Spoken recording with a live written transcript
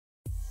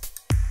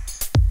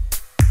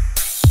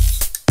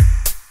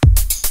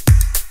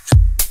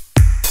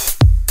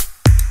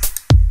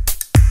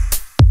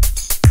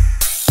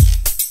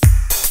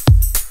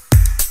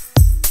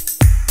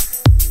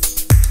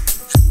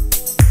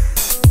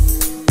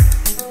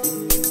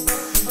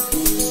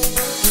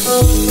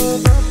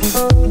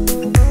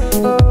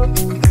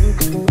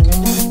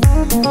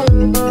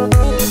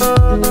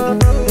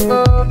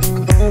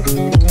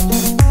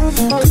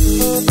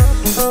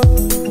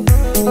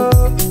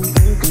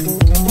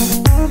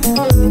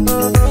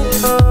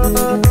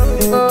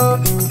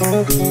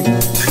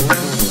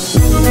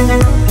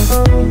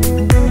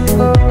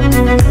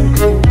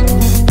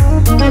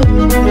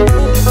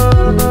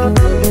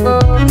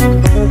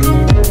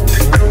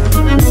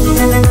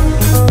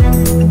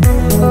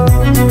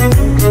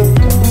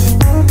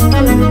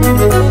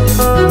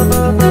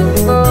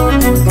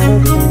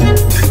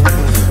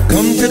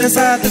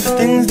Decide that the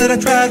things that I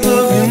tried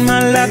love in my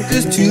life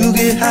is to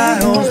get high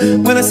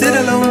on. When I sit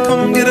alone,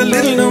 come get a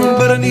little known,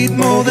 but I need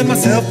more than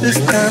myself this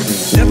time.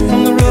 Step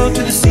from the road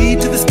to the sea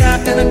to the sky,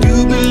 and I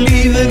do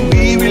believe that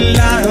we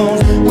rely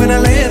on. When I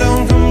lay it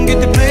on, come get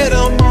to play it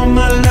on, all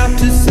my life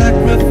to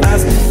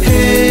sacrifice.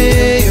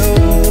 Hey,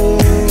 oh,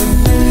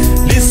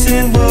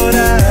 listen what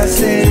I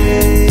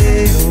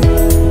say.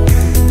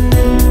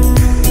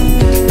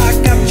 I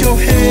got your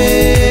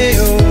hey,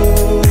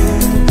 oh,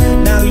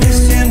 now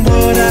listen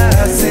what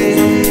I say.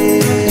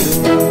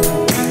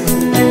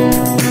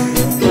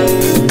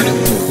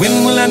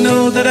 When will I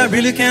know that I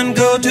really can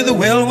go to the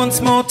well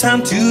once more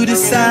time to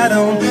decide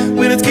on?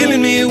 When it's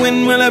killing me,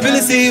 when will I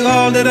really see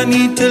all that I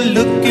need to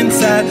look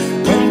inside?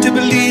 Come to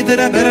believe that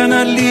I better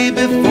not leave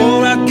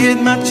before I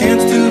get my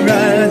chance to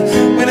ride.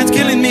 When it's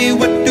killing me,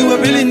 what do I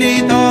really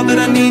need? All that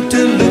I need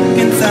to look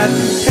inside.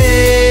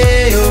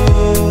 Hey,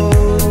 oh,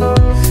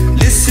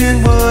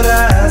 listen what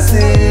I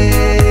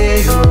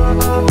say.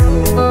 Oh,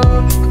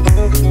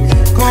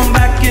 come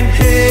back and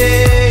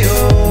hey,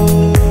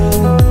 oh,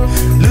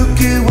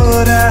 look at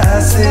what I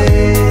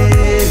say.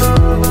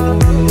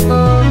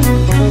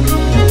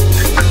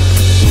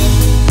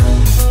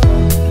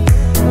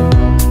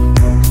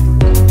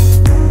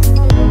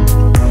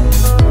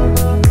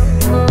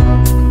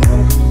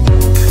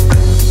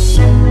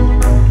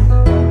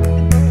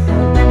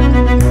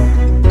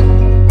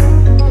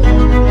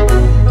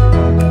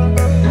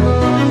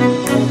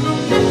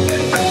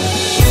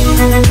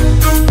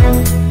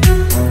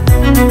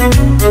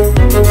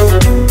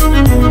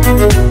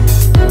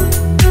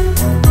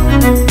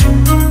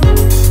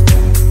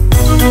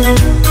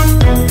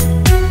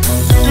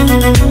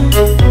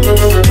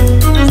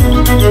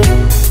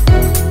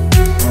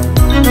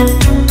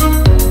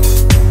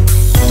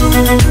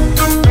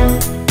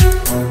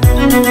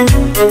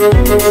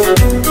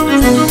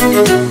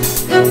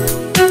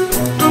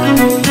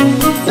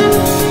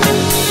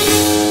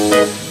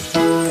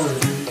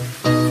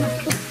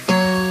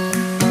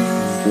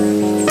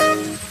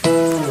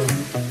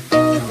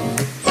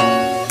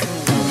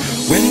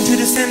 When to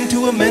descend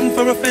to amend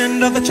for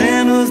offend all the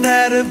channels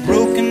that have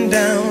broken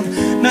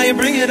down. Now you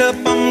bring it up,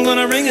 I'm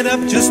gonna ring it up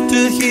just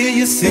to hear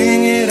you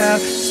sing it out.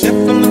 Step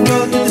from the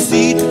road to the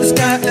sea to the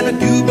sky, and I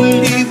do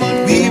believe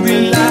what we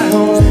rely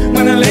on.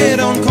 When I lay it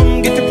on, come